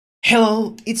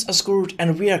Hello, it's Oscurt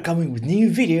and we are coming with new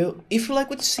video. If you like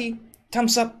what you see,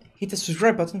 thumbs up, hit the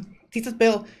subscribe button, hit that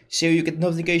bell so you get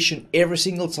notification every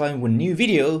single time when new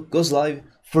video goes live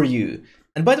for you.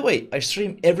 And by the way, I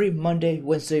stream every Monday,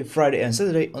 Wednesday, Friday and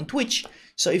Saturday on Twitch,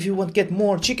 so if you want to get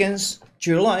more chickens to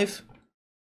your life,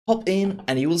 hop in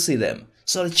and you will see them.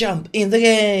 So let's jump in the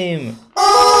game!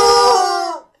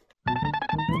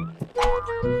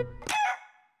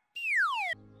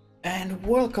 And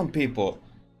welcome people.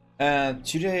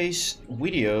 Today's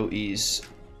video is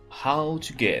how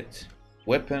to get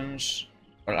weapons,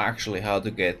 or actually how to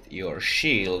get your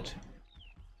shield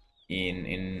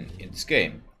in this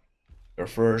game. Your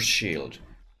first shield.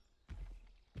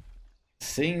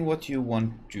 Thing what you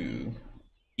want to do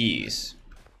is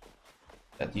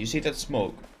that you see that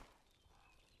smoke.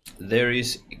 There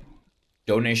is a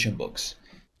donation box.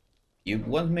 You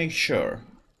want to make sure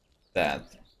that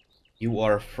you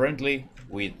are friendly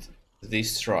with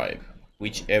this tribe,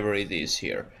 whichever it is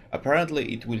here.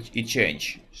 Apparently it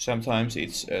change. Sometimes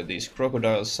it's these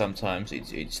crocodiles, sometimes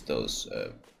it's those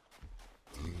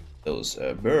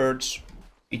birds.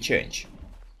 It change.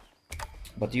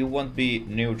 But you want to be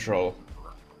neutral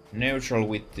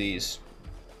with these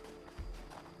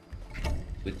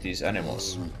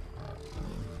animals.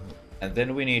 And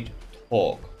then we need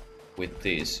talk with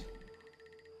these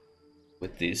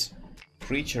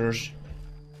creatures.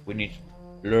 We need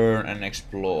learn and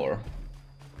explore.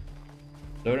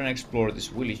 Learn and explore this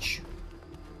village.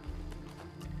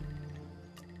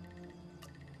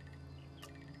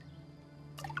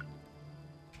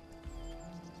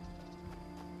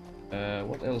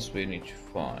 What else we need to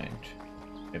find?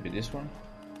 Maybe this one?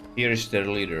 Here is their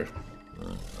leader.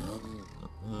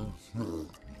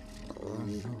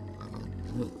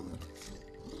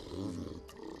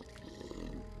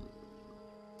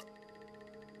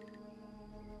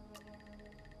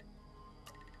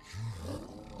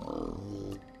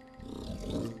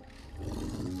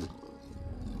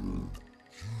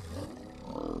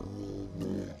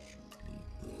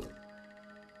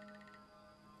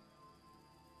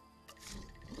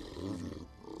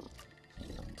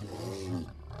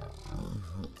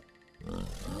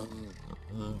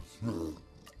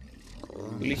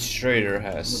 Village trader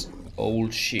has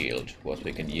old shield, what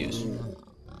we can use.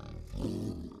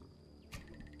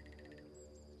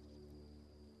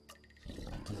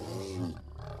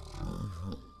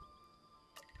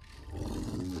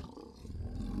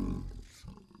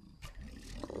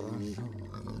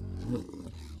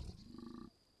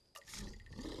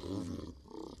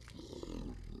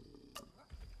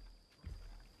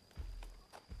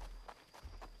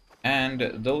 And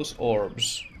those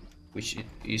orbs, which it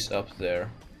is up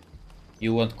there,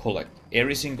 you want to collect.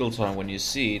 Every single time when you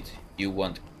see it, you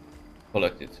want to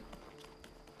collect it.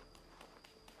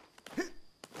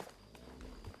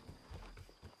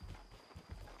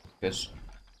 Because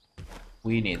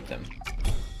we need them.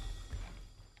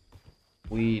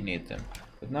 We need them.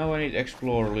 But now I need to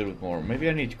explore a little bit more. Maybe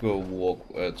I need to go walk,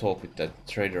 talk with that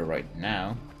trader right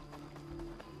now.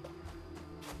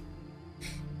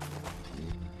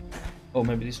 Oh,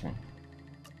 maybe this one.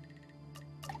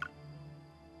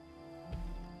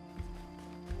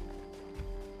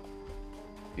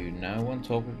 Do you now want to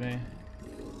talk with me?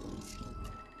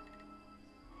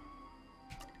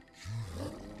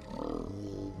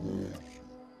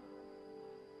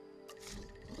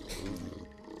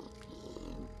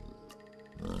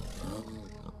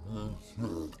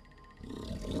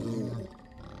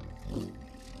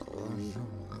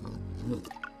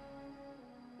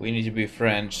 We need to be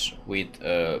friends with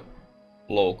a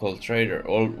local trader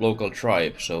or local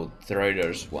tribe, so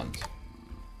traders want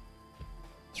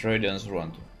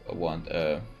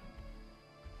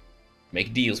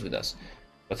make deals with us.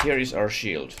 But here is our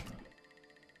shield.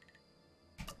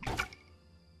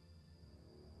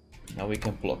 Now we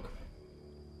can block.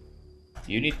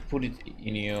 You need to put it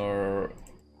in your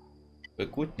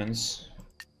equipments,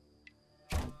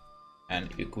 and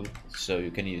so you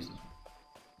can use it.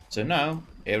 So now,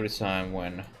 every time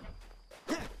when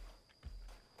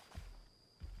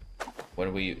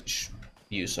we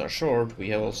use our sword, we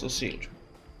have also shield.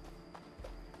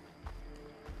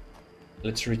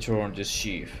 Let's return this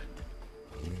sheath.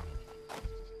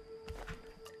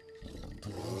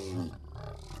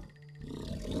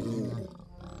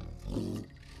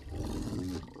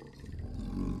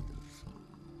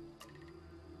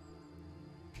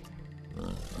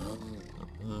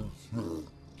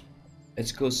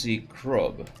 Let's go see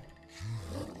Krob,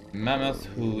 Mammoth,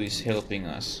 who is helping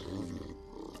us.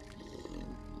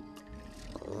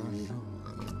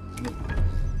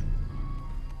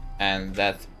 And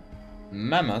that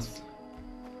Mammoth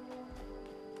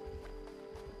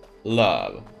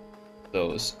love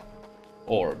those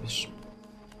orbs.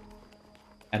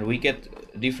 And we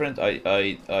get different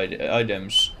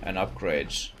items and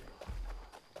upgrades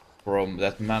from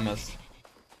that mammoth,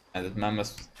 and that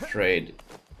mammoth trade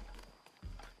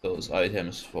those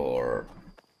items for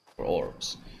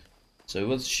orbs.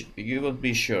 So you will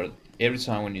be sure every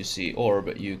time when you see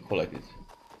orb, you collect it.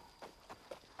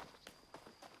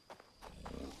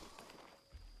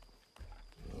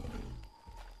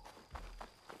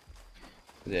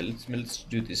 Yeah, let's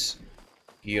do this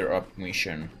gear up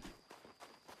mission.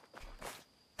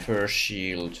 First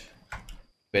shield,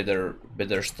 better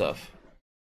stuff,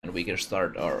 and we can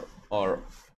start our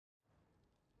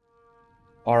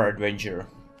adventure.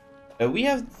 We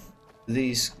have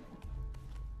these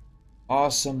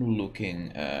awesome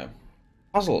looking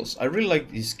puzzles. I really like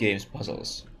these games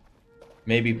puzzles.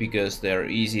 Maybe because they're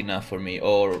easy enough for me,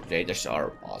 or they just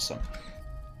are awesome.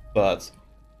 But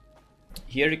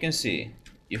here you can see,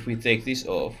 if we take this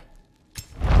off,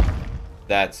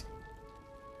 that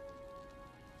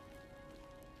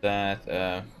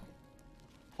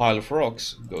pile of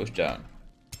rocks goes down.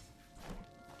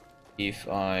 If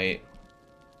I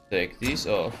take this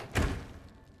off,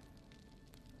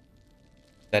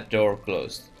 that door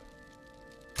closed.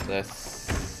 The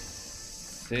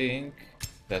thing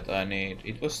that I need,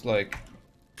 it was like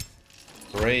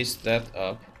raise that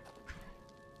up,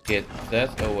 get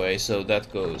that away, so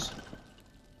that goes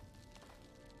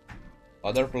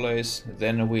other place,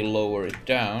 then we lower it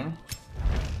down,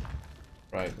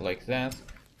 right, like that,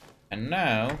 and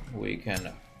now we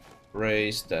can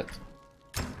raise that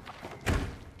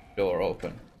door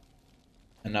open,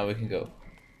 and now we can go.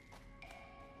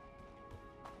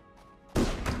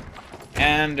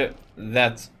 And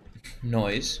that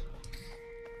noise,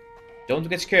 don't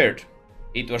get scared,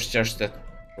 it was just that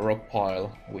rock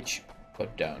pile which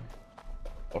got down,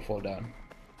 or fall down.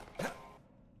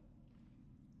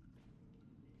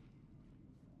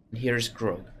 And here's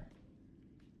Grog.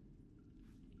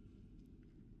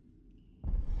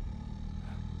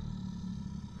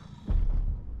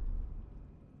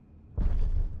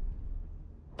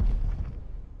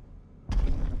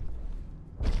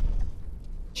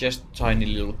 Just tiny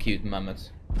little cute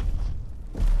mammoth.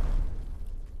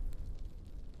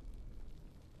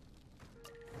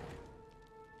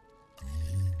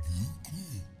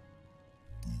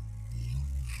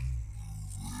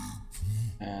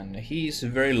 And he's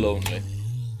very lonely.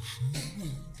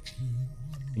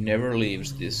 He never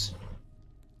leaves this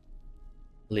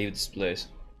place.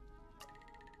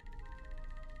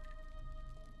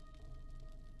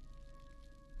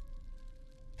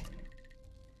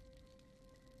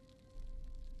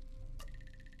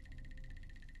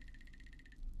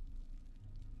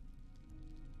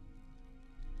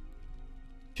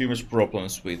 Too much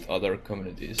problems with other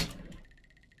communities.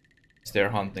 They're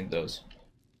hunting those.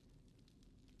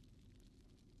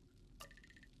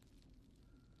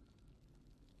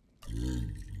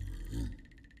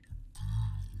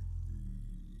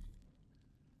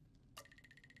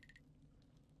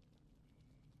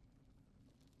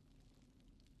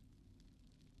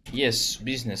 Yes,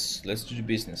 business. Let's do the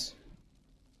business.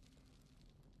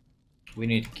 We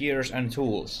need gears and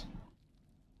tools.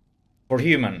 For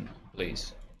human,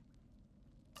 please.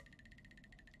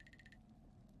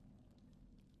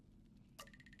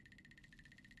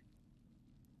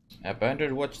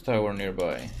 Abandoned watchtower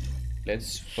nearby.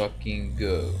 Let's fucking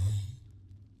go.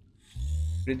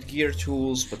 With gear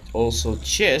tools, but also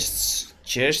chests.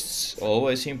 Chests,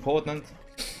 always important.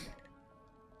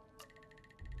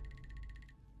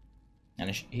 And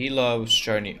he loves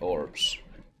shiny orbs.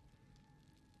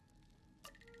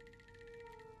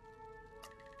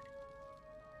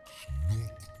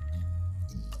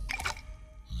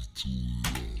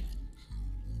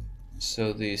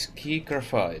 So these key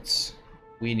graphites,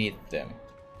 we need them.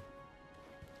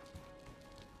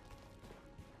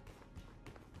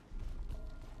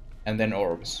 And then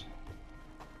orbs.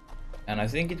 And I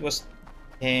think it was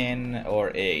 10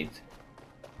 or 8.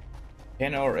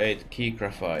 10 or 8 key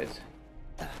graphite.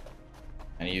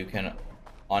 And you can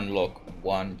unlock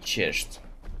one chest.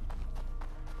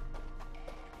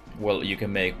 Well, you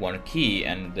can make one key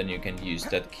and then you can use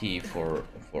that key for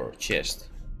chest.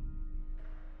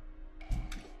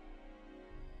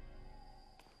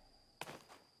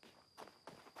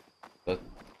 But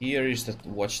here is that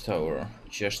watchtower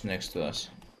just next to us.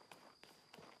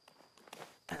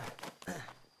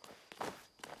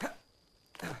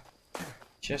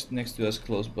 Just next to us,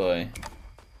 close by.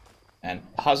 And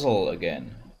puzzle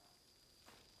again.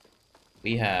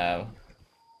 We have...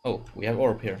 oh, we have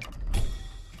orb here.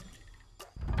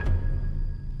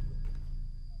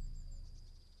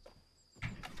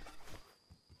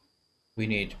 we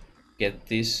need get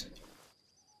this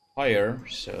higher,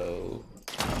 so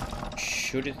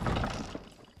shoot it.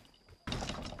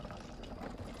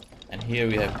 And here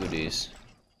we have goodies.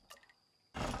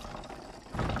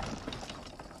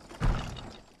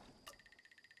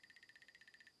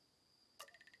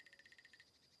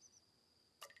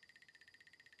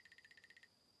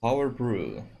 Power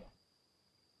brew.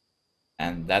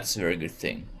 And that's a very good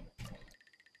thing.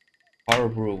 Power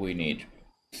brew we need.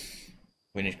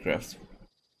 We need craft.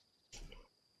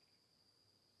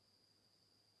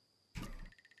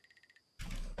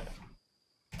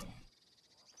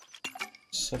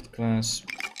 Subclass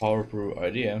power brew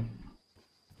idea.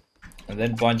 And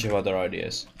then bunch of other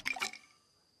ideas.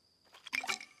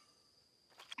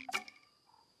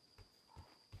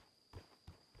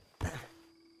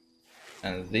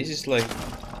 And this is like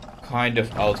kind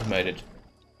of automated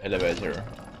elevator.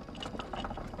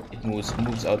 It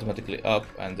moves automatically up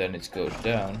and then it goes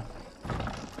down.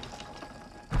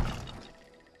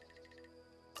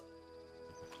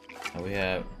 And we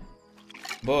have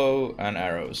bow and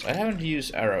arrows. I haven't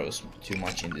used arrows too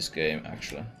much in this game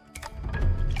actually.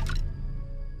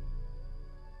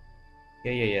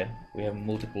 Yeah. We have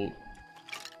multiple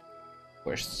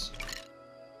quests.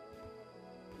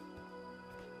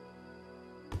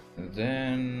 And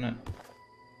then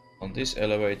on this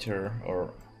elevator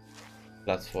or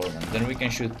platform, and then we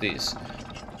can shoot this.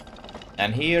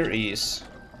 And here is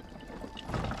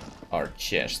our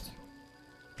chest.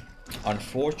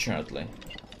 Unfortunately,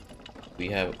 we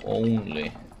have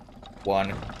only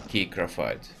one key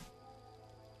graphite.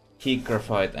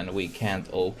 And we can't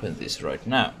open this right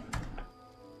now.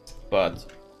 But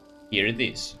here it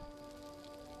is.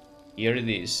 Here it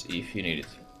is if you need it.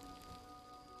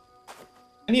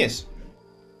 And yes,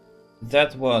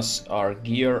 that was our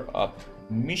gear up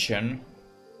mission.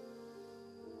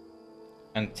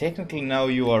 And technically now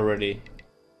you are ready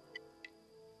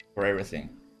for everything.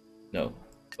 No,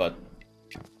 but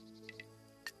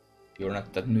you're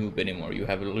not that noob anymore. You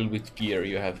have a little bit gear,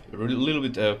 you have a little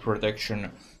bit of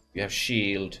protection, you have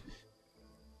shield.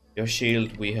 Your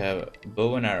shield, we have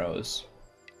bow and arrows.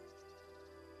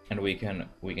 And we can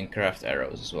craft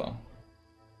arrows as well.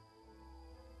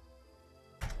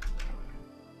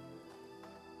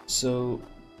 So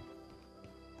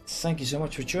thank you so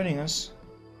much for joining us.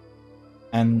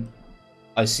 And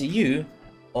I see you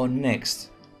on next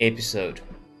episode.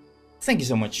 Thank you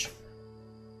so much.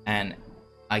 And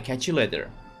I catch you later.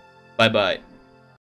 Bye bye.